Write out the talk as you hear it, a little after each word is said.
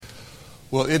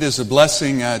Well, it is a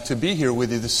blessing to be here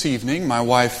with you this evening. My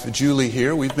wife, Julie,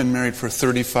 here. We've been married for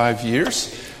 35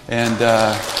 years. And,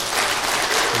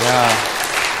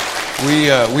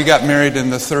 we got married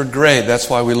in the third grade. That's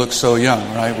why we look so young,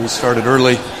 right? We started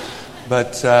early.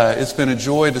 But it's been a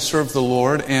joy to serve the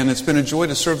Lord. And it's been a joy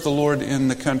to serve the Lord in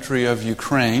the country of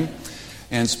Ukraine,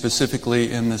 and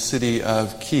specifically in the city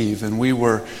of Kyiv. And we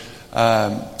were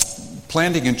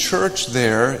planting a church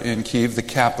there in Kyiv, the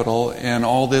capital, and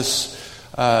all this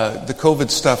the COVID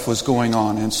stuff was going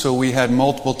on. And so we had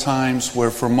multiple times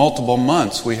where for multiple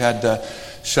months we had to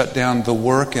shut down the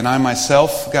work. And I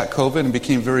myself got COVID and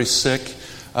became very sick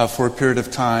for a period of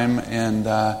time. And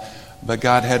but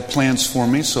God had plans for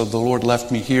me, so the Lord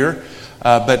left me here.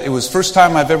 But it was the first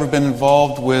time I've ever been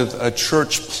involved with a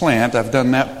church plant. I've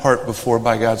done that part before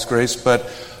by God's grace, but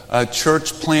a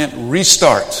church plant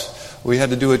restart. We had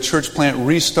to do a church plant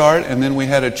restart, and then we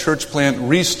had a church plant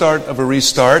restart of a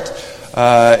restart.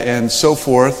 And so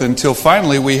forth, until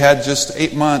finally we had just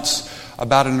 8 months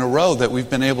about in a row that we've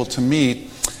been able to meet.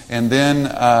 And then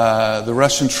the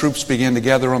Russian troops began to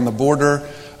gather on the border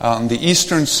on the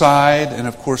eastern side, and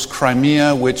of course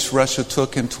Crimea, which Russia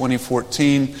took in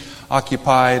 2014,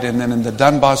 occupied, and then in the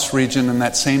Donbas region in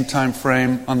that same time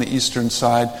frame on the eastern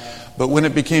side. But when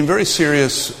it became very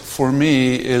serious for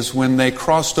me is when they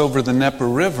crossed over the Dnieper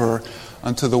River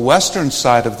onto the western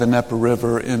side of the Dnieper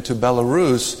River into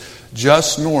Belarus,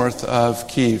 just north of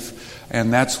Kyiv.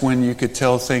 And that's when you could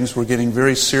tell things were getting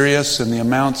very serious, and the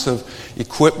amounts of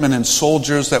equipment and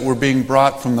soldiers that were being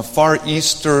brought from the far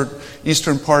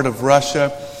eastern part of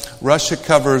Russia. Russia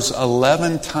covers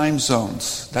 11 time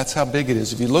zones. That's how big it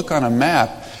is. If you look on a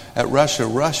map at Russia,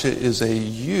 Russia is a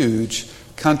huge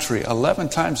country. 11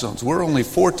 time zones. We're only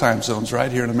 4 time zones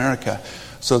right here in America.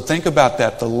 So think about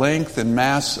that, the length and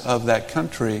mass of that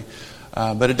country.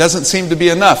 But it doesn't seem to be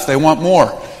enough. They want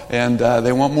more. And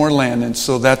they want more land. And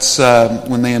so that's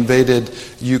when they invaded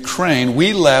Ukraine.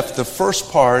 We left the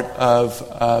first part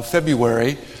of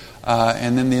February.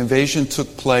 And then the invasion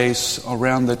took place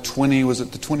around the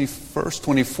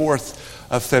 24th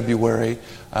of February.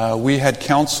 We had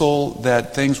counsel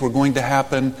that things were going to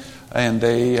happen. And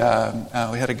we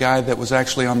had a guy that was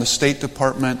actually on the State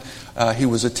Department. He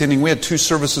was attending. We had 2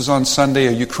 services on Sunday,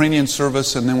 a Ukrainian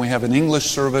service, and then we have an English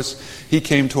service. He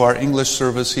came to our English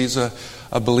service. He's a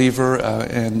believer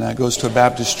and goes to a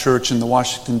Baptist church in the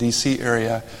Washington, D.C.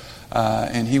 area.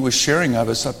 And he was sharing of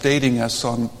us, updating us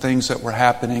on things that were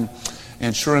happening.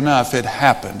 And sure enough, it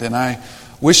happened. And I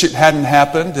wish it hadn't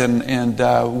happened. And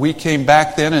we came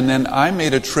back then, and then I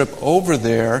made a trip over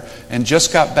there and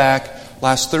just got back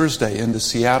last Thursday into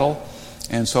Seattle.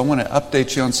 And so I want to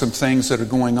update you on some things that are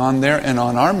going on there and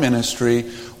on our ministry,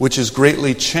 which has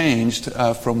greatly changed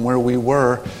from where we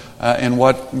were and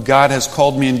what God has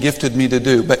called me and gifted me to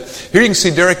do. But here you can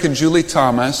see Derek and Julie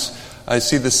Thomas. I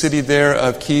see the city there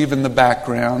of Kyiv in the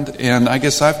background. And I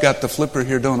guess I've got the flipper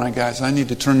here, don't I, guys? I need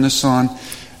to turn this on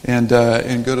and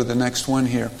go to the next one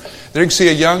here. There you can see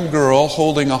a young girl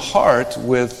holding a heart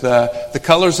with the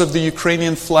colors of the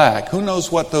Ukrainian flag. Who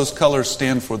knows what those colors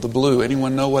stand for? The blue.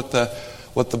 Anyone know what the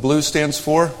blue stands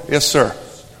for? Yes, sir.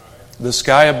 The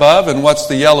sky above. And what's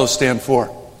the yellow stand for?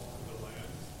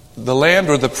 The land,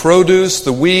 or the produce,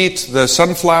 the wheat, the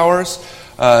sunflowers.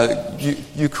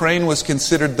 Ukraine was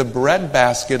considered the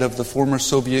breadbasket of the former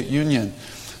Soviet Union.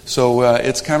 So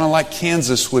it's kind of like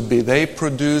Kansas would be. They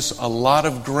produce a lot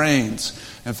of grains.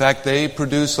 In fact, they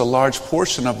produce a large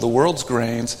portion of the world's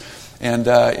grains. And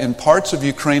in parts of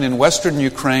Ukraine, in western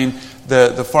Ukraine,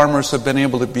 the farmers have been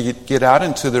able to get out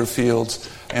into their fields.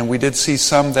 And we did see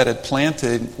some that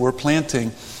were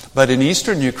planting. But in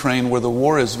eastern Ukraine, where the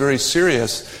war is very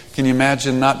serious, can you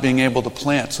imagine not being able to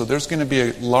plant? So there's going to be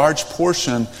a large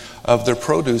portion of their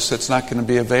produce that's not going to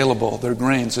be available, their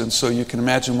grains. And so you can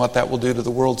imagine what that will do to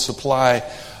the world supply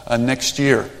next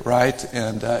year, right?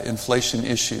 And inflation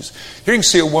issues. Here you can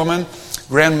see a woman,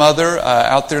 grandmother,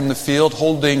 out there in the field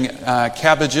holding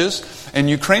cabbages. And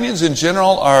Ukrainians in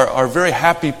general are very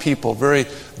happy people, very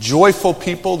joyful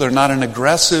people. They're not an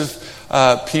aggressive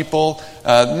people.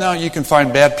 No, you can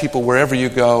find bad people wherever you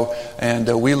go. And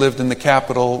we lived in the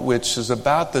capital, which is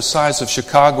about the size of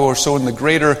Chicago or so in the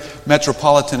greater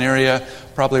metropolitan area.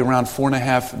 Probably around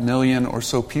 4.5 million or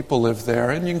so people live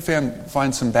there. And you can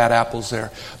find some bad apples there.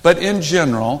 But in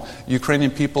general,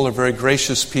 Ukrainian people are very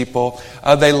gracious people.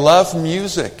 They love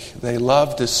music. They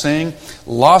love to sing.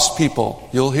 Lost people,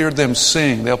 you'll hear them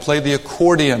sing. They'll play the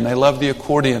accordion. They love the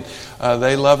accordion.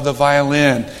 They love the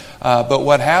violin. But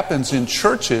what happens in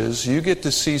churches, you get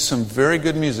to see some very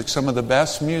good music, some of the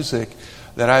best music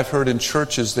that I've heard in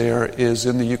churches there is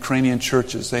in the Ukrainian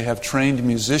churches. They have trained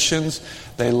musicians.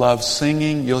 They love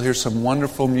singing. You'll hear some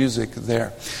wonderful music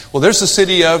there. Well, there's the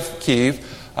city of Kyiv,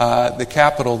 the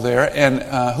capital there. And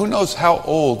who knows how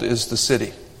old is the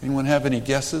city? Anyone have any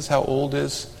guesses? How old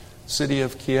is the city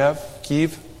of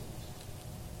Kyiv?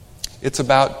 It's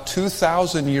about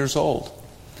 2,000 years old.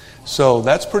 So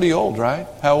that's pretty old, right?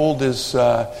 How old is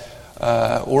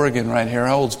Oregon right here?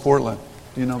 How old's Portland?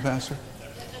 Do you know, Pastor?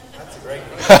 That's a great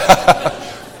question.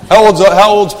 How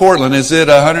old's Portland? Is it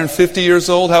 150 years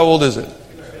old? How old is it?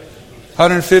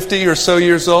 150 or so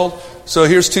years old? So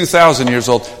here's 2,000 years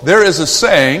old. There is a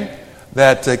saying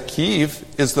that Kyiv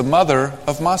is the mother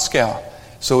of Moscow.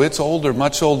 So it's older,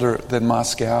 much older than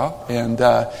Moscow. And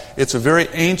it's a very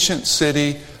ancient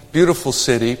city, beautiful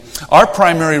city. Our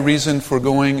primary reason for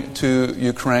going to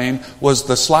Ukraine was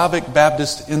the Slavic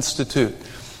Baptist Institute.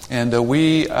 And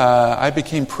I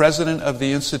became president of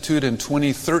the Institute in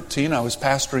 2013. I was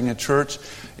pastoring a church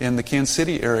in the Kansas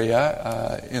City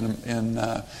area in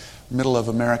middle of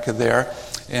America there.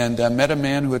 And met a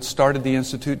man who had started the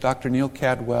Institute, Dr. Neil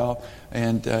Cadwell.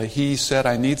 And he said,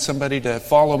 I need somebody to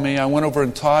follow me. I went over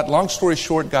and taught. Long story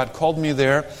short, God called me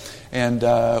there. And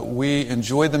we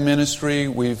enjoy the ministry.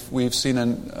 We've seen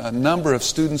a number of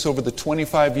students over the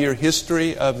 25-year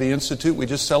history of the Institute. We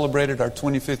just celebrated our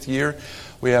 25th year.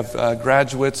 We have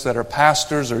graduates that are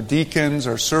pastors or deacons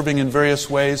or serving in various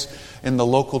ways in the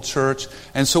local church.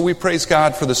 And so we praise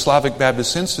God for the Slavic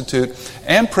Baptist Institute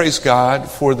and praise God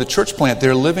for the church plant,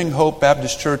 their Living Hope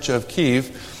Baptist Church of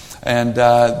Kyiv. And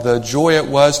the joy it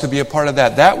was to be a part of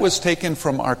that. That was taken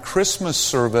from our Christmas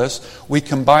service. We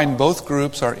combined both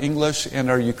groups, our English and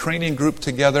our Ukrainian group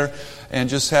together, and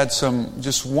just had some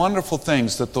just wonderful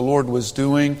things that the Lord was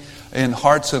doing in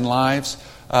hearts and lives.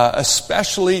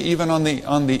 Especially even on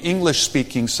the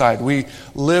English-speaking side. We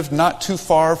lived not too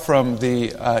far from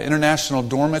the international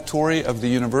dormitory of the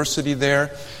university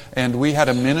there, and we had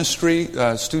a ministry,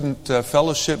 student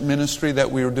fellowship ministry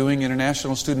that we were doing,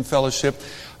 international student fellowship.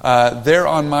 There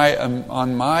on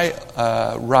my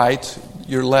right,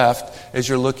 your left, as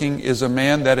you're looking, is a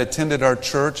man that attended our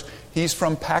church. He's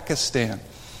from Pakistan.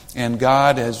 And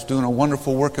God is doing a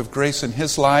wonderful work of grace in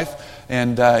his life.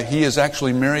 And he is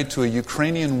actually married to a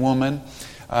Ukrainian woman,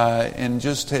 and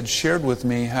just had shared with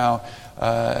me how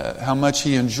much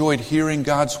he enjoyed hearing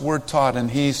God's Word taught.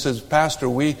 And he says, Pastor,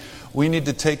 we need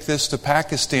to take this to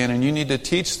Pakistan, and you need to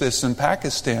teach this in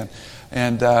Pakistan.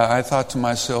 And I thought to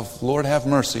myself, Lord have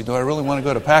mercy, do I really want to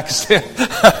go to Pakistan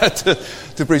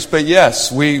to preach? But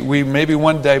yes, we maybe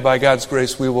one day, by God's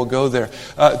grace, we will go there.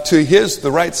 To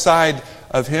the right side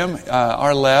of him,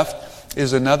 our left,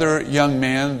 is another young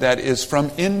man that is from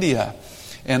India.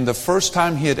 And the first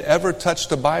time he had ever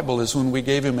touched a Bible is when we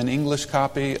gave him an English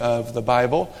copy of the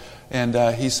Bible. And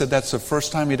he said that's the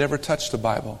first time he'd ever touched a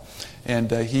Bible. And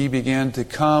he began to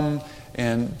come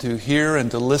and to hear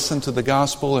and to listen to the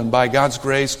gospel. And by God's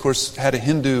grace, of course, had a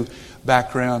Hindu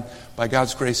background. By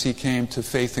God's grace, he came to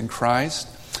faith in Christ.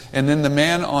 And then the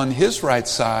man on his right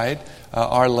side,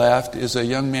 our left, is a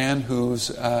young man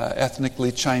who's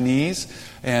ethnically Chinese.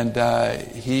 And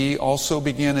he also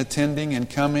began attending and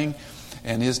coming.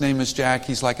 And his name is Jack.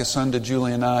 He's like a son to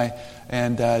Julie and I.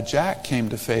 And Jack came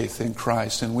to faith in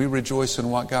Christ. And we rejoice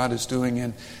in what God is doing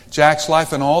in Jack's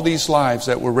life and all these lives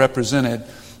that were represented.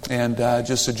 And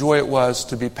just a joy it was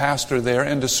to be pastor there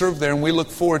and to serve there. And we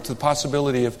look forward to the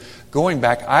possibility of going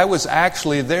back. I was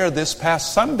actually there this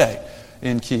past Sunday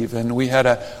in Kyiv, and we had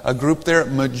a group there.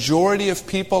 Majority of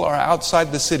people are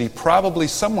outside the city. Probably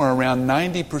somewhere around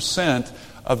 90%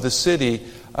 of the city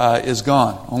is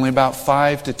gone. Only about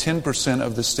 5 to 10%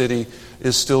 of the city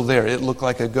is still there. It looked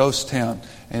like a ghost town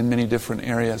in many different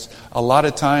areas. A lot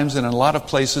of times and in a lot of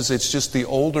places it's just the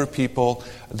older people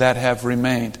that have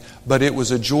remained. But it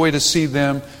was a joy to see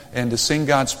them and to sing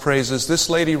God's praises. This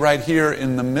lady right here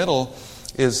in the middle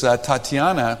is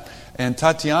Tatiana. And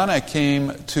Tatiana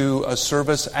came to a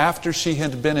service after she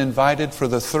had been invited for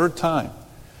the third time.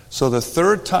 So the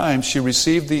third time she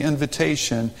received the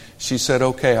invitation, she said,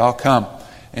 okay, I'll come.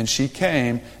 And she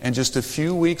came, and just a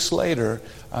few weeks later,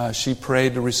 she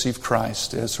prayed to receive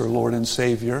Christ as her Lord and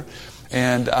Savior.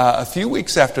 And a few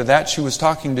weeks after that, she was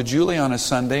talking to Julie on a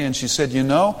Sunday, and she said,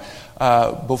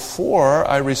 before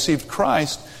I received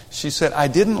Christ, she said, I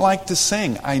didn't like to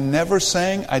sing. I never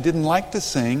sang. I didn't like to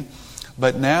sing.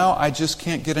 But now I just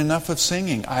can't get enough of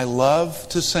singing. I love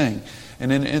to sing. And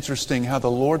then interesting how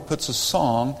the Lord puts a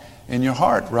song in your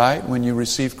heart, right, when you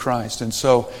receive Christ. And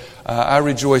so I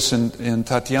rejoice in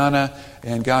Tatiana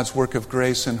and God's work of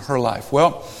grace in her life.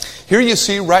 Well, here you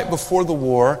see right before the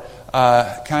war,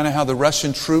 kind of how the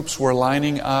Russian troops were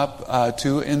lining up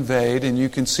to invade. And you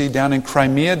can see down in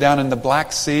Crimea, down in the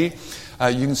Black Sea,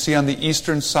 you can see on the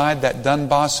eastern side that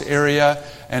Donbass area,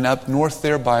 and up north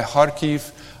there by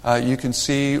Kharkiv, you can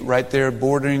see right there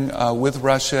bordering with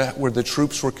Russia where the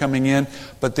troops were coming in.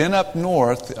 But then up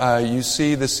north, you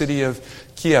see the city of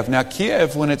Kiev. Now,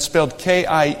 Kiev, when it's spelled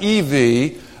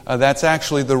K-I-E-V, that's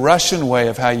actually the Russian way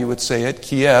of how you would say it,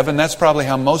 Kiev, and that's probably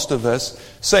how most of us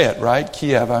say it, right?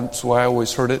 Kiev. That's why I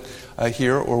always heard it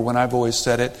here, or when I've always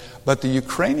said it. But the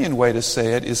Ukrainian way to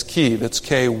say it is Kyiv. It's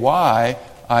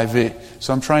K-Y-I-V.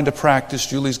 So I'm trying to practice.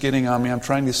 Julie's getting on me. I'm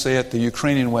trying to say it the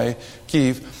Ukrainian way,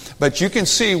 Kyiv. But you can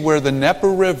see where the Dnieper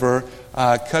River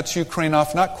cuts Ukraine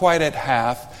off, not quite at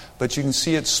half, but you can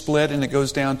see it split and it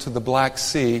goes down to the Black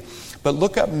Sea. But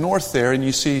look up north there and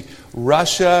you see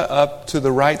Russia up to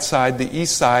the right side, the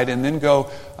east side, and then go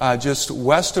just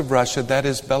west of Russia, that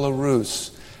is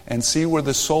Belarus. And see where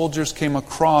the soldiers came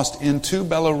across into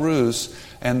Belarus,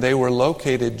 and they were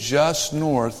located just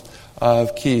north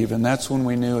of Kyiv. And that's when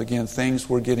we knew, again, things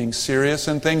were getting serious,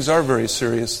 and things are very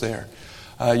serious there.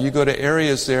 You go to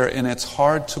areas there, and it's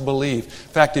hard to believe. In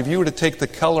fact, if you were to take the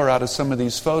color out of some of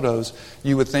these photos,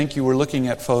 you would think you were looking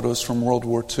at photos from World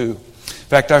War II. In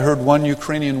fact, I heard one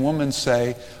Ukrainian woman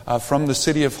say from the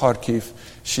city of Kharkiv,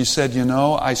 she said,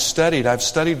 I've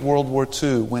studied World War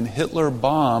II. When Hitler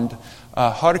bombed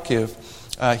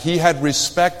Kharkiv, he had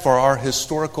respect for our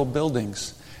historical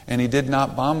buildings, and he did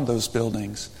not bomb those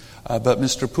buildings. But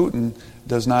Mr. Putin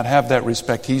does not have that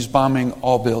respect. He's bombing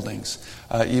all buildings,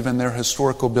 even their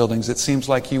historical buildings. It seems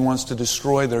like he wants to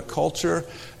destroy their culture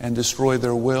and destroy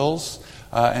their wills.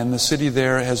 And the city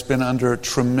there has been under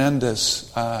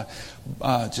tremendous,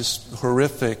 just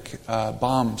horrific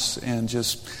bombs, and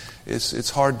just it's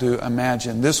hard to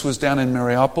imagine. This was down in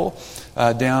Mariupol,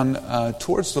 down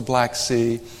towards the Black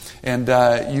Sea. And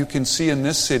you can see in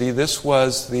this city, this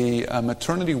was the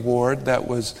maternity ward that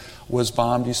was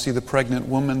bombed. You see the pregnant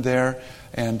woman there,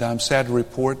 and I'm sad to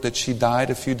report that she died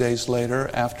a few days later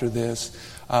after this.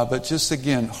 But just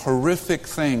again, horrific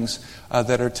things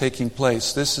that are taking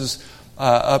place. This is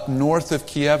up north of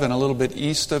Kiev and a little bit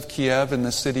east of Kiev in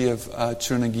the city of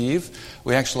Chernihiv.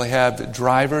 We actually have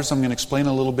drivers. I'm going to explain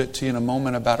a little bit to you in a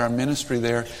moment about our ministry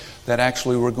there that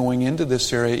actually were going into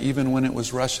this area even when it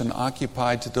was Russian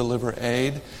occupied to deliver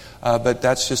aid. But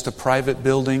that's just a private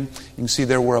building. You can see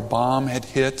there where a bomb had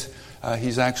hit.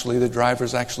 The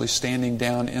driver's actually standing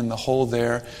down in the hole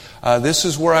there. This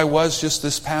is where I was just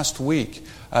this past week,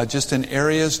 just in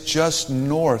areas just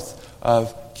north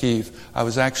of Kyiv. I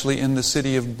was actually in the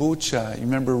city of Bucha. You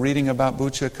remember reading about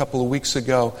Bucha a couple of weeks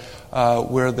ago,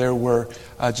 where there were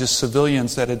just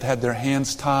civilians that had had their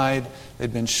hands tied.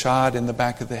 They'd been shot in the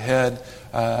back of the head.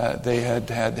 They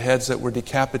had had heads that were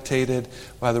decapitated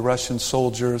by the Russian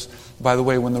soldiers. By the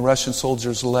way, when the Russian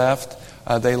soldiers left,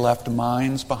 they left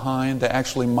mines behind. They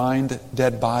actually mined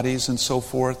dead bodies and so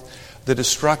forth. The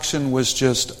destruction was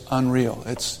just unreal.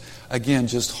 It's, again,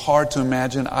 just hard to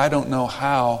imagine. I don't know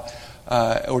how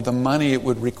or the money it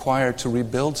would require to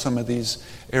rebuild some of these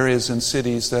areas and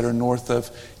cities that are north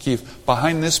of Kyiv.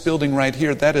 Behind this building right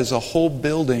here, that is a whole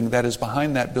building that is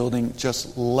behind that building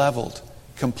just leveled,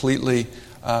 completely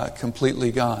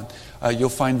gone. You'll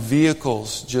find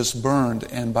vehicles just burned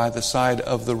and by the side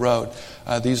of the road.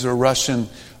 These are Russian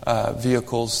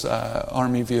vehicles,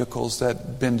 army vehicles that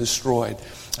have been destroyed.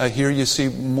 Here you see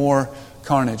more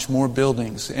carnage, more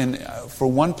buildings. And for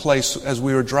one place, as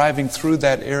we were driving through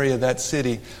that area, that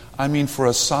city, for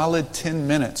a solid 10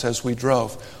 minutes as we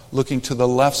drove, looking to the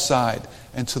left side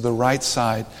and to the right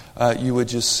side, you would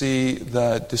just see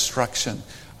the destruction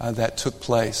that took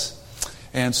place.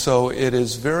 And so it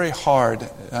is very hard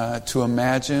to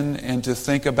imagine and to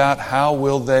think about how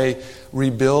will they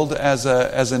rebuild as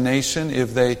a nation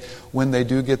when they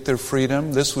do get their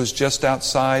freedom. This was just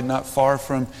outside, not far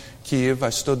from Kyiv. I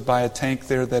stood by a tank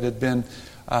there that had been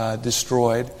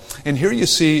destroyed. And here you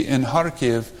see in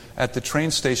Kharkiv at the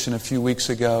train station a few weeks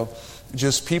ago,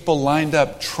 just people lined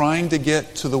up trying to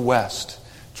get to the west,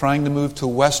 trying to move to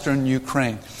western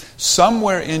Ukraine.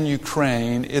 Somewhere in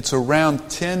Ukraine, it's around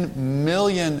 10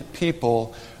 million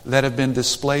people that have been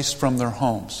displaced from their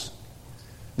homes.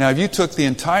 Now, if you took the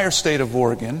entire state of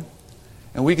Oregon,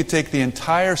 and we could take the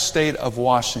entire state of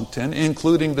Washington,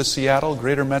 including the Seattle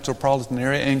greater metropolitan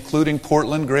area, including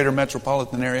Portland greater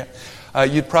metropolitan area,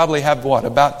 you'd probably have,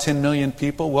 about 10 million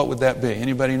people? What would that be?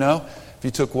 Anybody know? If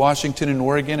you took Washington and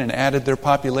Oregon and added their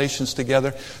populations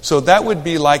together. So that would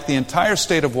be like the entire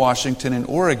state of Washington and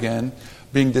Oregon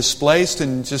being displaced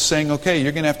and just saying, okay,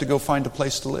 you're going to have to go find a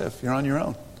place to live. You're on your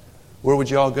own. Where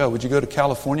would you all go? Would you go to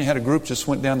California? Had a group just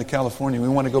went down to California. We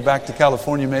want to go back to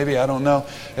California maybe. I don't know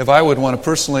if I would want to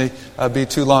personally be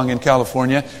too long in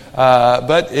California.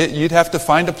 But you'd have to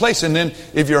find a place. And then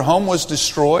if your home was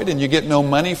destroyed and you get no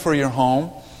money for your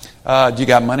home, do you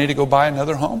got money to go buy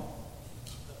another home?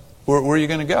 Where are you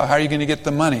going to go? How are you going to get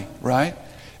the money, right?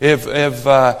 If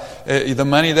the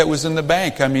money that was in the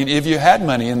bank, if you had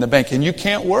money in the bank and you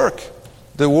can't work,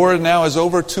 the war now is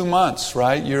over 2 months,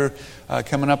 right? You're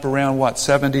coming up around,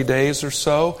 70 days or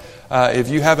so. If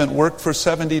you haven't worked for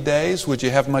 70 days, would you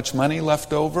have much money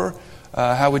left over?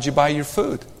 How would you buy your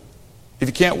food? If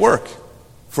you can't work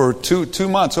for 2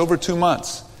 months, over 2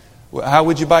 months, how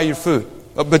would you buy your food?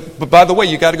 But by the way,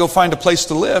 you got to go find a place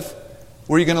to live.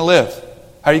 Where are you going to live?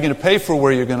 How are you going to pay for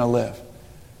where you're going to live?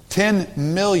 10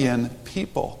 million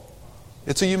people.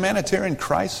 It's a humanitarian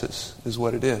crisis is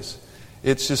what it is.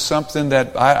 It's just something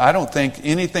that I don't think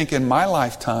anything in my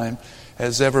lifetime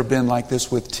has ever been like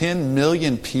this, with 10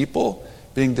 million people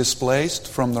being displaced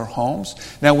from their homes.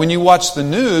 Now, when you watch the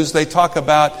news, they talk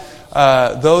about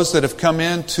those that have come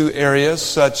into areas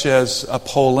such as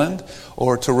Poland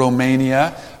or to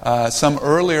Romania. Some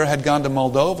earlier had gone to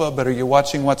Moldova, but are you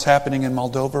watching what's happening in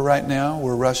Moldova right now,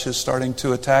 where Russia's starting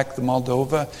to attack the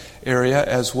Moldova area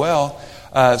as well?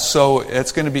 So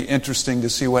it's going to be interesting to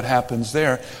see what happens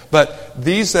there. But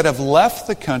these that have left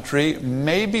the country,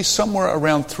 maybe somewhere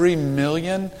around 3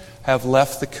 million have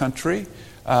left the country.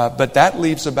 But that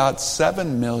leaves about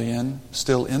 7 million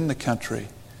still in the country.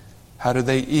 How do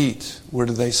they eat? Where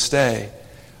do they stay?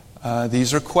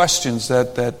 These are questions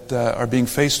that are being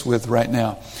faced with right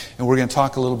now. And we're going to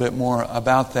talk a little bit more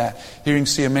about that. Here you can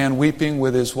see a man weeping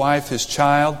with his wife, his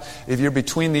child. If you're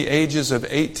between the ages of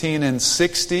 18 and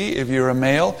 60, if you're a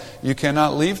male, you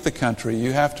cannot leave the country.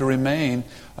 You have to remain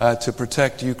to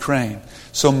protect Ukraine.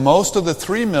 So most of the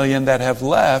 3 million that have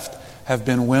left have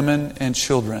been women and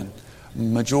children.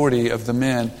 Majority of the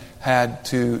men had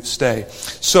to stay.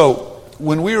 So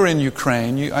when we were in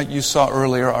Ukraine, you saw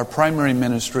earlier, our primary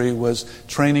ministry was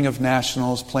training of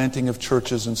nationals, planting of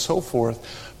churches, and so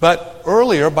forth. But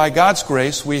earlier, by God's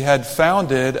grace, we had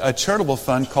founded a charitable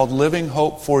fund called Living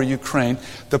Hope for Ukraine.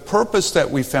 The purpose that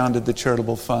we founded the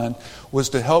charitable fund was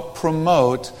to help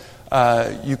promote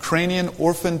Ukrainian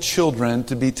orphan children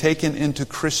to be taken into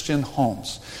Christian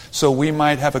homes. So we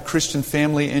might have a Christian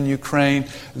family in Ukraine.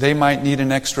 They might need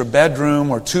an extra bedroom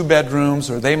or 2 bedrooms,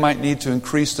 or they might need to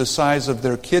increase the size of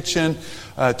their kitchen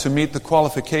to meet the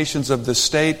qualifications of the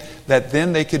state, that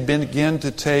then they could begin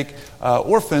to take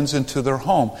orphans into their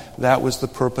home. That was the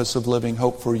purpose of Living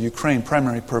Hope for Ukraine,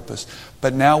 primary purpose.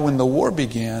 But now when the war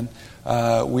began,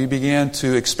 we began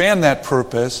to expand that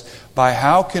purpose by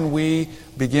how can we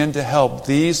begin to help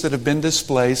these that have been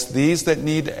displaced, these that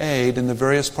need aid in the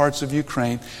various parts of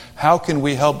Ukraine. How can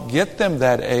we help get them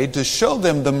that aid to show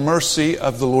them the mercy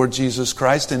of the Lord Jesus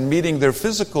Christ in meeting their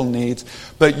physical needs,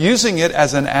 but using it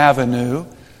as an avenue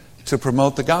to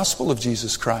promote the gospel of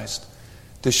Jesus Christ?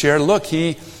 To share, look,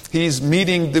 He's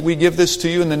meeting, that we give this to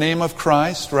you in the name of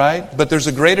Christ, right? But there's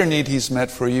a greater need He's met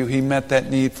for you. He met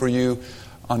that need for you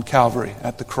on Calvary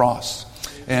at the cross.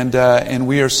 And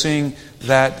we are seeing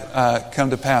that come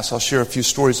to pass. I'll share a few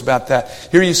stories about that.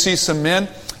 Here you see some men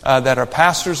that are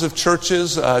pastors of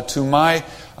churches. To my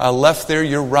left there,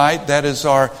 you're right. That is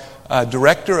our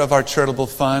director of our charitable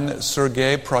fund,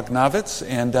 Sergei Prognovitz,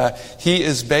 and he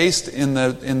is based in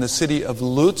the city of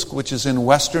Lutsk, which is in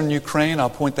western Ukraine. I'll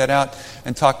point that out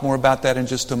and talk more about that in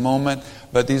just a moment.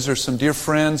 But these are some dear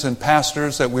friends and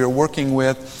pastors that we are working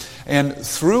with. And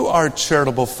through our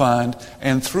charitable fund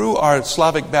and through our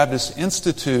Slavic Baptist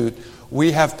Institute,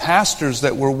 we have pastors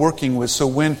that we're working with. So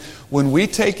when we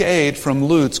take aid from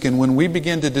Lutsk and when we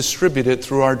begin to distribute it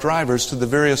through our drivers to the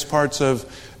various parts of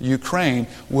Ukraine,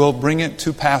 we'll bring it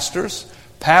to pastors.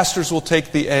 Pastors will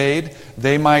take the aid.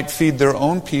 They might feed their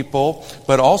own people,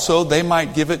 but also they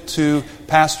might give it to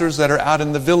pastors that are out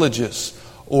in the villages,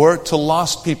 or to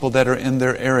lost people that are in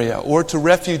their area, or to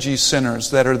refugee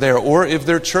centers that are there, or if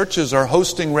their churches are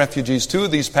hosting refugees. 2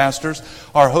 of these pastors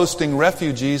are hosting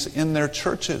refugees in their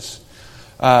churches.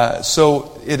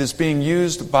 So it is being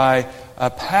used by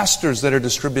pastors that are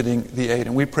distributing the aid,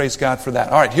 and we praise God for that.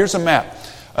 All right, here's a map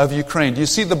of Ukraine. Do you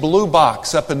see the blue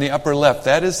box up in the upper left?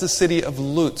 That is the city of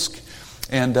Lutsk,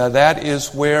 and that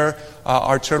is where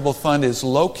our charitable fund is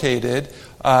located.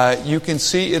 You can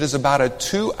see it is about a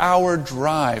 2-hour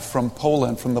drive from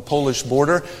Poland, from the Polish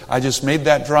border. I just made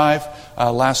that drive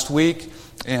last week,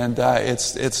 and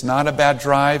it's not a bad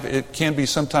drive. It can be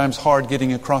sometimes hard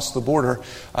getting across the border,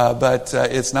 but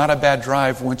it's not a bad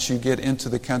drive once you get into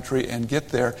the country and get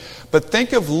there. But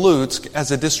think of Lutsk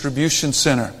as a distribution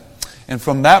center. And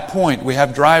from that point, we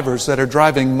have drivers that are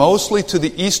driving mostly to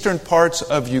the eastern parts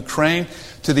of Ukraine,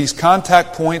 to these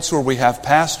contact points where we have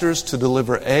pastors to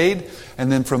deliver aid.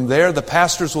 And then from there, the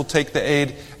pastors will take the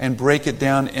aid and break it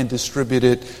down and distribute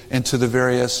it into the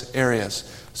various areas.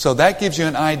 So that gives you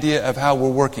an idea of how we're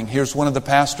working. Here's one of the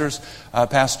pastors,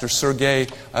 Pastor Sergei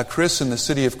Chris in the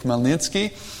city of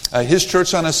Khmelnytsky. His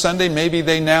church on a Sunday, maybe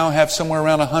they now have somewhere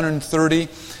around 130,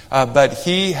 but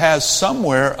he has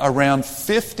somewhere around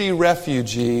 50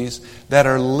 refugees that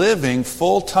are living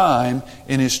full-time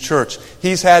in his church.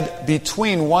 He's had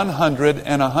between 100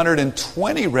 and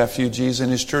 120 refugees in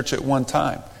his church at one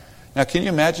time. Now, can you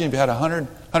imagine if you had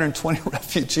 120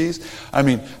 refugees? I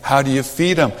mean, how do you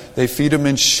feed them? They feed them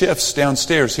in shifts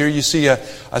downstairs. Here you see a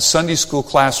Sunday school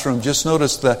classroom. Just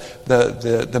notice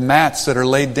the mats that are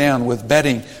laid down with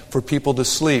bedding for people to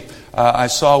sleep. I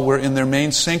saw where in their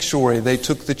main sanctuary, they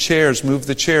took the chairs, moved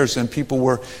the chairs, and people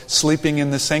were sleeping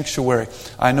in the sanctuary.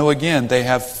 I know, again, they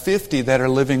have 50 that are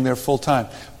living there full time.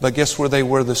 But guess where they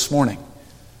were this morning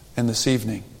and this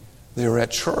evening? They were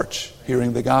at church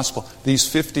hearing the gospel. These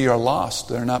 50 are lost.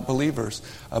 They're not believers,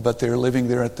 but they're living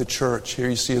there at the church. Here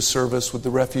you see a service with the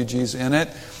refugees in it,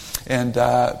 and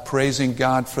praising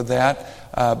God for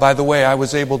that. By the way, I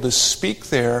was able to speak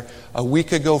there a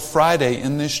week ago Friday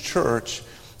in this church,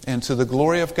 and to the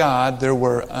glory of God, there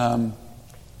were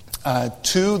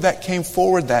 2 that came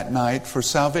forward that night for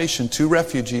salvation. 2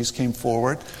 refugees came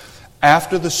forward.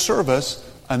 After the service,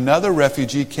 another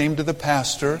refugee came to the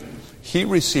pastor. He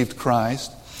received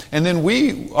Christ. And then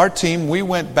our team, we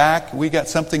went back, we got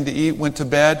something to eat, went to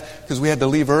bed, because we had to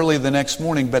leave early the next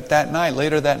morning. But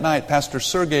later that night, Pastor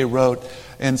Sergei wrote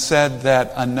and said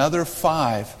that another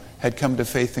 5 had come to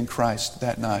faith in Christ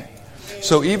that night.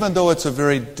 So even though it's a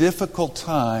very difficult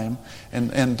time,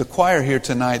 and the choir here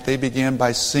tonight, they began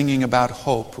by singing about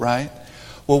hope, right?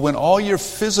 Well, when all your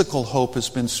physical hope has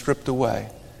been stripped away,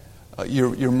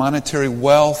 your monetary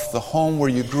wealth, the home where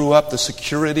you grew up, the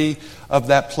security of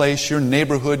that place, your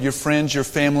neighborhood, your friends, your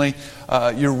family,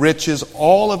 your riches,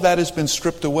 all of that has been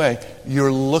stripped away.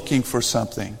 You're looking for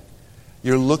something.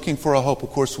 You're looking for a hope. Of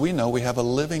course, we know we have a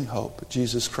living hope,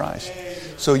 Jesus Christ.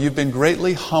 So you've been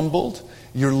greatly humbled.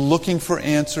 You're looking for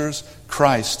answers.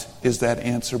 Christ is that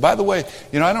answer. By the way,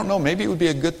 I don't know, maybe it would be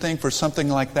a good thing for something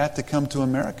like that to come to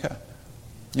America.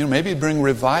 Maybe bring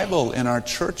revival in our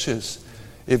churches.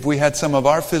 If we had some of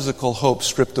our physical hope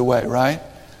stripped away, right?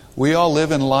 We all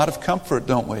live in a lot of comfort,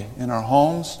 don't we? In our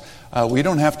homes. We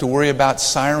don't have to worry about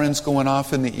sirens going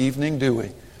off in the evening, do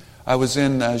we? I was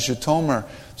in Zhytomyr,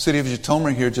 city of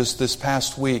Zhytomyr here just this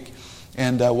past week.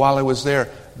 And while I was there,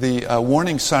 the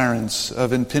warning sirens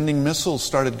of impending missiles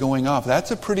started going off.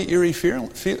 That's a pretty eerie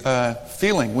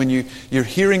feeling when you're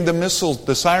hearing the missiles,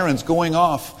 the sirens going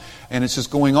off. And it's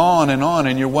just going on,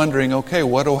 and you're wondering, okay,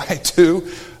 what do I do?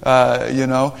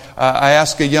 I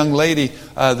asked a young lady,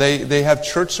 they have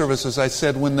church services. I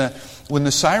said, when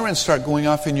the sirens start going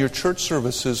off in your church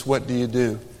services, what do you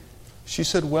do? She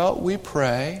said, well, we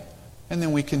pray, and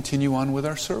then we continue on with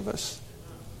our service.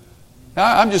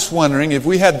 Now, I'm just wondering, if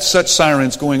we had such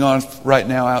sirens going on right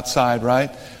now outside,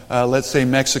 right? Let's say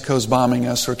Mexico's bombing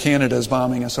us or Canada's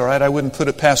bombing us, all right? I wouldn't put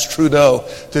it past Trudeau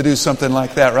to do something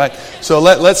like that, right? So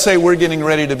let's say we're getting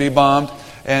ready to be bombed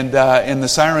and the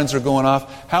sirens are going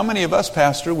off. How many of us,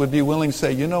 Pastor, would be willing to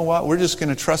say, you know what, we're just going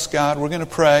to trust God, we're going to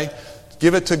pray,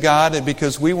 give it to God,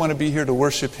 because we want to be here to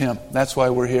worship Him. That's why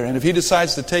we're here. And if He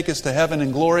decides to take us to heaven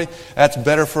in glory, that's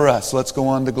better for us. Let's go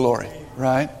on to glory,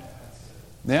 right?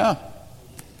 Yeah.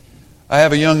 I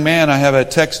have a young man, I have a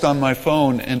text on my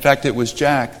phone. In fact, it was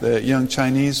Jack, the young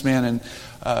Chinese man.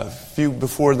 And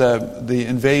before the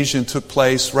invasion took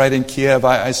place right in Kiev,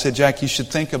 I said, Jack, you should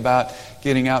think about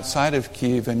getting outside of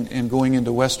Kiev and going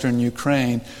into western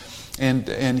Ukraine.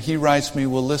 And he writes me,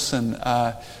 well, listen,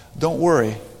 don't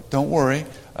worry.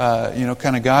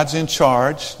 Kind of God's in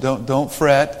charge. Don't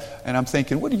fret. And I'm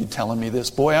thinking, what are you telling me this?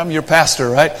 Boy, I'm your pastor,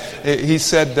 right? He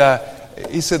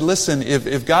said, listen,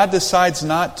 if God decides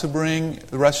not to bring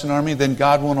the Russian army, then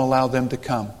God won't allow them to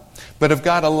come. But if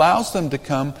God allows them to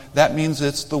come, that means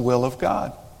it's the will of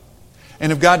God.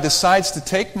 And if God decides to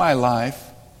take my life,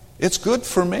 it's good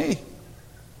for me.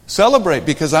 Celebrate,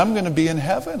 because I'm going to be in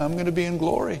heaven. I'm going to be in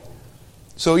glory.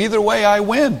 So either way, I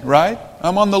win, right?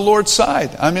 I'm on the Lord's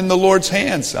side. I'm in the Lord's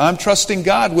hands. I'm trusting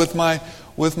God with my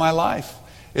life.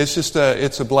 It's just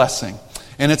it's a blessing.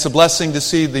 And it's a blessing to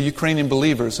see the Ukrainian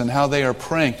believers and how they are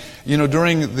praying.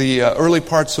 During the early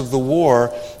parts of the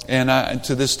war, and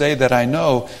to this day that I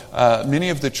know, many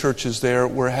of the churches there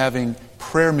were having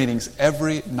prayer meetings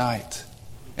every night.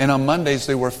 And on Mondays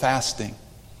they were fasting.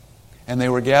 and they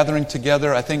were gathering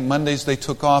together. I think Mondays they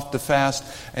took off to fast,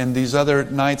 and these other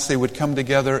nights they would come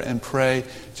together and pray,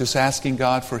 just asking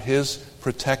God for His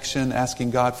protection,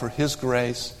 asking God for His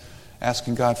grace,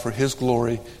 asking God for His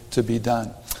glory to be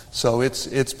done. So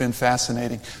it's been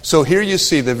fascinating. So here you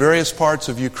see the various parts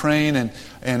of Ukraine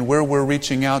and where we're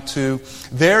reaching out to.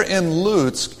 There in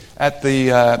Lutsk, at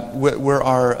the where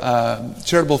our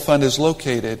charitable fund is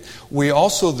located, we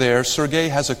also there, Sergei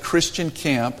has a Christian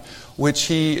camp,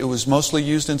 which it was mostly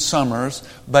used in summers,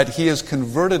 but he has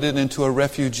converted it into a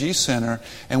refugee center.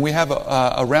 And we have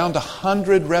around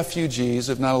 100 refugees,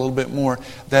 if not a little bit more,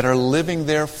 that are living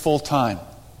there full time.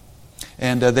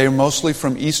 And they're mostly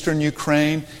from eastern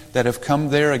Ukraine that have come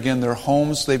there. Again, their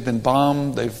homes, they've been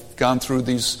bombed. They've gone through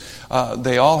these.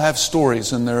 They all have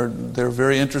stories, and they're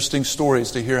very interesting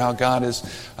stories to hear how God has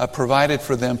provided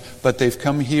for them. But they've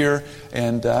come here,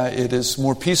 and it is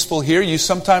more peaceful here. You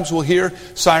sometimes will hear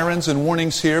sirens and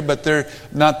warnings here, but they're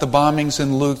not the bombings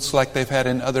in Lutsk like they've had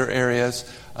in other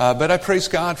areas. But I praise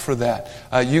God for that.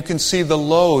 You can see the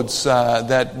loads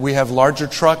that we have larger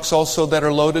trucks also that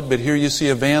are loaded, but here you see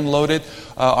a van loaded.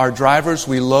 Our drivers,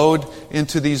 we load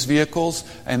into these vehicles,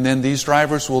 and then these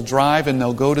drivers will drive and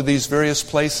they'll go to these various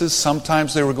places.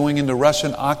 Sometimes they were going into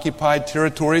Russian-occupied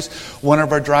territories. One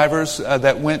of our drivers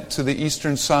that went to the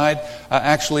eastern side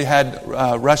actually had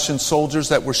Russian soldiers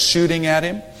that were shooting at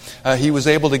him. He was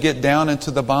able to get down into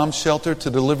the bomb shelter to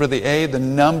deliver the aid. The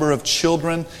number of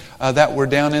children that were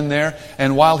down in there.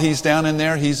 And while he's down in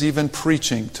there, he's even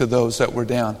preaching to those that were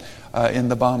down in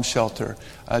the bomb shelter.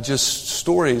 Just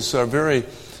stories are very,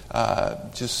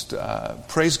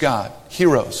 praise God.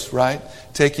 Heroes, right?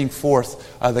 Taking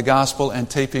forth the gospel and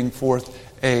taking forth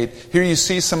aid. Here you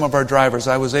see some of our drivers.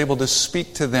 I was able to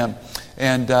speak to them.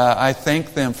 And I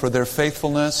thank them for their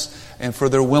faithfulness and for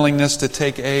their willingness to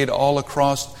take aid all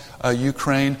across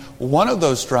Ukraine. One of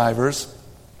those drivers,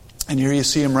 and here you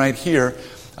see him right here,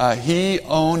 he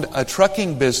owned a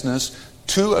trucking business.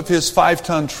 2 of his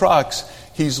 5-ton trucks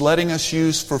he's letting us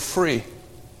use for free.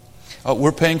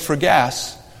 We're paying for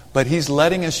gas, but he's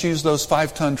letting us use those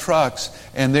 5-ton trucks,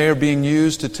 and they're being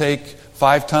used to take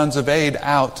 5 tons of aid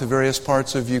out to various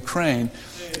parts of Ukraine.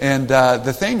 And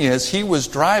the thing is, he was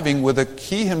driving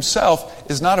he himself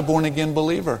is not a born-again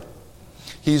believer.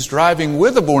 He's driving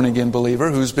with a born-again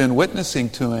believer who's been witnessing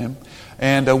to him.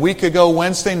 And a week ago,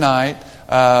 Wednesday night,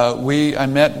 I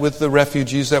met with the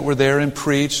refugees that were there and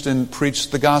preached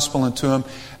the gospel unto them.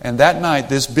 And that night,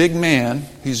 this big man,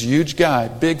 he's a huge guy,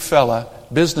 big fella,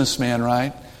 businessman,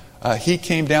 right? He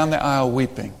came down the aisle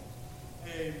weeping,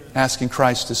 asking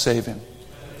Christ to save him.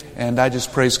 And I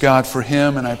just praise God for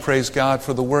him, and I praise God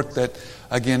for the work that,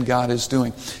 again, God is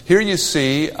doing. Here you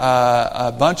see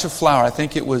a bunch of flour. I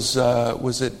think it was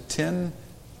it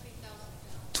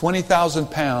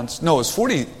 20,000 pounds. No, it was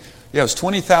 40. Yeah, it was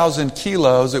 20,000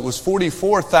 kilos. It was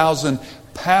 44,000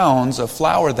 pounds of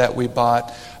flour that we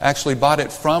bought. Actually bought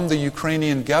it from the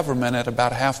Ukrainian government at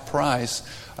about half price.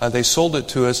 They sold it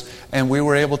to us, and we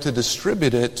were able to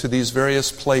distribute it to these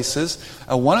various places.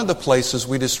 One of the places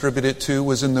we distributed it to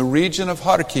was in the region of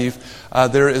Kharkiv.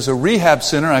 There is a rehab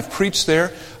center. I've preached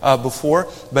there before,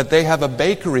 but they have a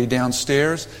bakery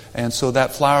downstairs, and so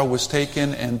that flour was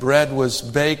taken and bread was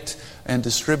baked and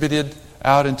distributed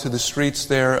out into the streets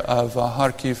there of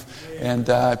Kharkiv, and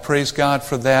I praise God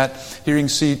for that. Here you can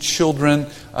see children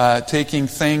taking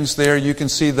things there. You can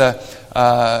see the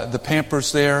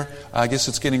Pampers there. I guess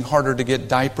it's getting harder to get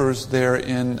diapers there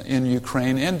in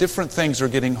Ukraine, and different things are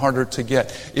getting harder to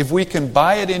get. If we can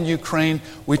buy it in Ukraine,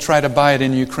 we try to buy it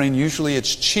in Ukraine. Usually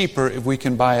it's cheaper if we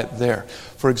can buy it there.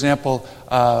 For example,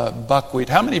 buckwheat.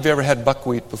 How many of you ever had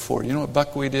buckwheat before? You know what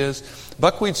buckwheat is?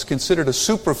 Buckwheat's considered a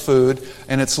superfood,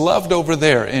 and it's loved over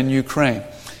there in Ukraine.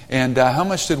 And how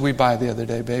much did we buy the other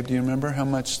day, babe? Do you remember how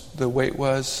much the weight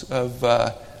was of...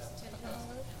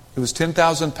 It was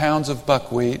 10,000 pounds of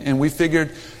buckwheat, and we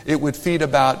figured it would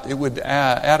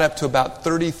add up to about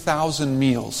 30,000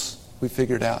 meals, we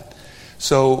figured out.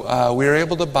 So we were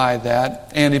able to buy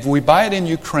that, and if we buy it in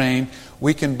Ukraine,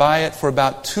 we can buy it for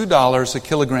about $2 a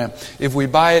kilogram. If we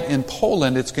buy it in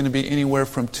Poland, it's going to be anywhere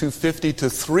from $2.50 to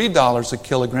 $3 a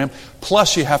kilogram,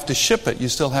 plus you have to ship it. You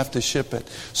still have to ship it.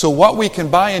 So what we can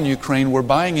buy in Ukraine, we're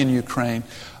buying in Ukraine.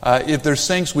 If there's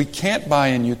things we can't buy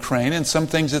in Ukraine, and some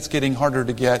things it's getting harder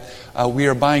to get, we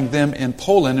are buying them in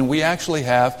Poland. And we actually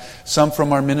have some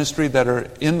from our ministry that are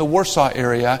in the Warsaw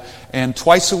area, and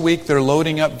twice a week they're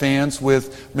loading up vans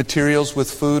with materials, with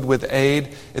food, with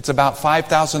aid. It's about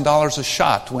 $5,000 a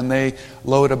shot when they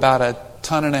load about 1.5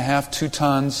 tons, 2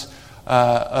 tons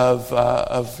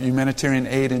of humanitarian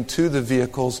aid into the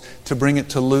vehicles to bring it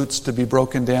to Lutz to be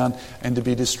broken down and to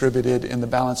be distributed in the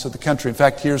balance of the country. In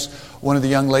fact, here's one of the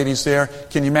young ladies there.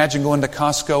 Can you imagine going to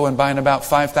Costco and buying about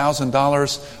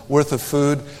 $5,000 worth of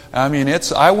food? I mean,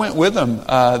 I went with them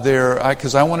there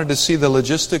because I wanted to see the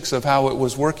logistics of how it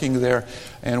was working there,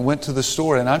 and went to the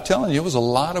store. And I'm telling you, it was a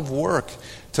lot of work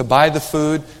to buy the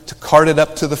food, to cart it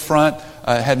up to the front.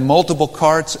 Had multiple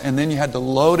carts, and then you had to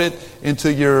load it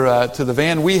into to the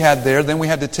van we had there. Then we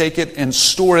had to take it and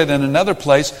store it in another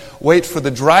place, wait for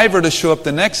the driver to show up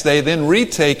the next day, then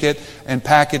retake it and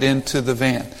pack it into the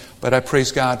van. But I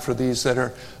praise God for these that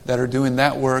are doing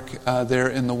that work there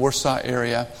in the Warsaw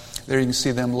area. There you can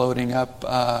see them loading up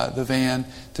the van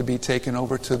to be taken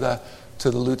over to the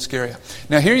Lutsk area.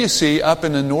 Now here you see up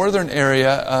in the northern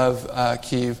area of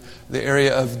Kyiv, the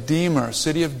area of Dymyr,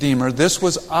 city of Dymyr. This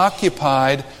was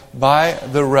occupied by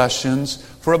the Russians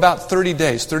for about 30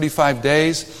 days, 35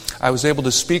 days. I was able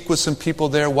to speak with some people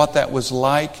there, what that was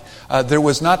like. There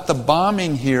was not the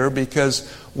bombing here because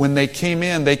when they came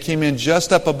in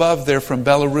just up above there from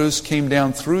Belarus, came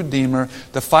down through Dymyr.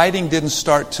 The fighting didn't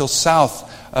start till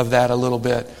south of that a little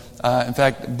bit. In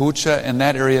fact, Bucha and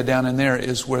that area down in there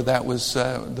is where that was,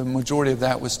 the majority of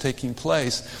that was taking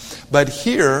place. But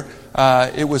here,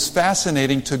 it was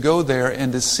fascinating to go there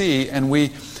and to see. And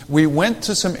we went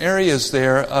to some areas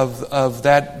there of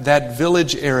that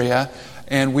village area.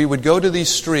 And we would go to these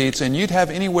streets, and you'd have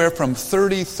anywhere from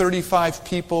 30, 35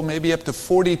 people, maybe up to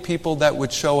 40 people that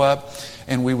would show up.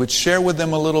 And we would share with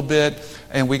them a little bit.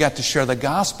 And we got to share the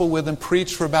gospel with them,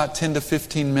 preach for about 10 to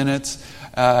 15 minutes.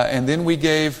 And then would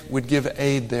give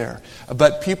aid there.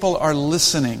 But people are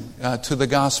listening to the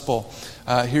gospel.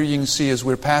 Here you can see as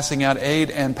we're passing out aid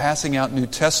and passing out New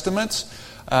Testaments,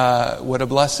 what a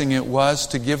blessing it was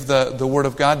to give the Word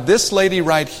of God. This lady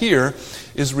right here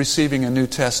is receiving a New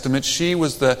Testament. She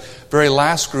was the very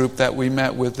last group that we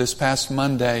met with this past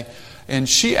Monday. And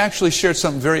she actually shared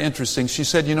something very interesting. She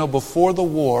said, before the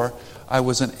war, I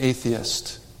was an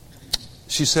atheist.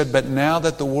 She said, but now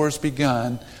that the war's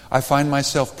begun, I find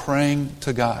myself praying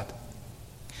to God.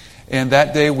 And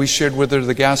that day we shared with her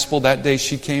the gospel. That day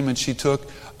she came and she took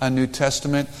a New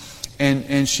Testament.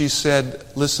 And she said,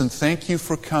 listen, thank you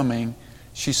for coming.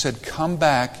 She said, come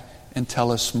back and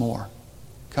tell us more.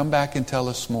 Come back and tell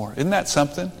us more. Isn't that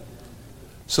something?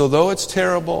 So though it's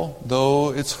terrible,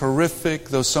 though it's horrific,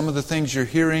 though some of the things you're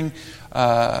hearing,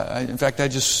 in fact, I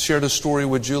just shared a story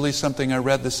with Julie, something I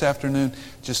read this afternoon,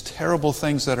 just terrible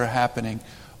things that are happening.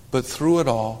 But through it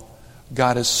all,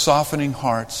 God is softening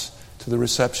hearts to the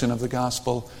reception of the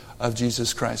gospel of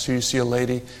Jesus Christ. Here you see a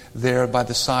lady there by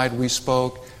the side. We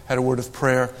spoke, had a word of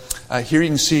prayer. Here you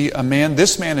can see a man.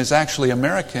 This man is actually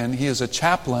American. He is a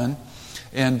chaplain.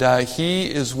 And he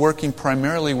is working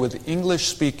primarily with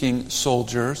English-speaking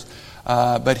soldiers.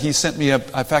 But he sent me in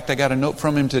fact, I got a note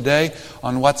from him today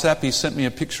on WhatsApp. He sent me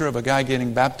a picture of a guy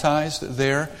getting baptized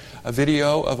there, a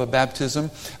video of a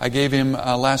baptism. I gave him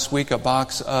last week a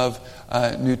box of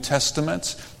New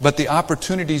Testaments. But the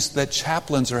opportunities that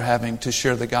chaplains are having to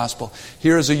share the gospel.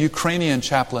 Here is a Ukrainian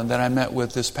chaplain that I met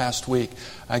with this past week.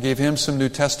 I gave him some New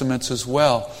Testaments as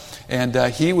well. And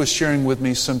he was sharing with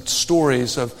me some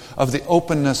stories of the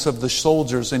openness of the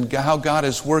soldiers and how God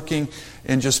is working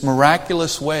in just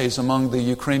miraculous ways among the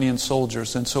Ukrainian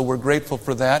soldiers. And so we're grateful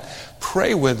for that.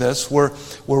 Pray with us. We're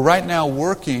right now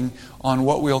working on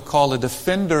what we'll call a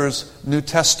Defender's New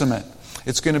Testament.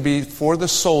 It's going to be for the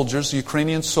soldiers,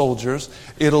 Ukrainian soldiers.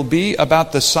 It'll be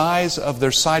about the size of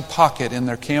their side pocket in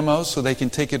their camos so they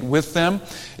can take it with them.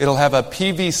 It'll have a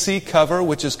PVC cover,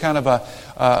 which is kind of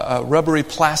a rubbery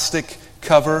plastic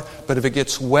cover. But if it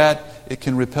gets wet, it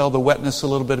can repel the wetness a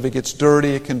little bit. If it gets dirty,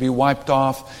 it can be wiped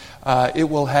off. It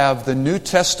will have the New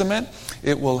Testament.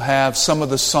 It will have some of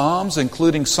the Psalms,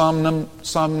 including Psalm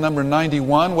number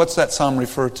 91. What's that psalm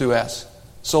referred to as?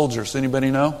 Soldiers. Anybody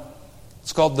know?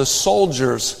 It's called the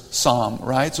Soldier's Psalm,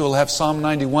 right? So we'll have Psalm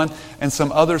 91 and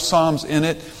some other psalms in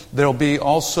it. There'll be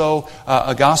also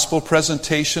a gospel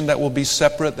presentation that will be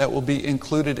separate, that will be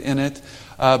included in it.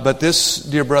 But this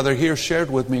dear brother here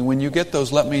shared with me, when you get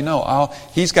those, let me know.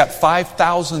 He's got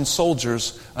 5,000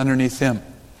 soldiers underneath him.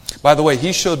 By the way,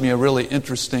 he showed me a really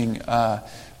interesting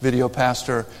video,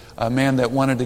 Pastor, a man that wanted to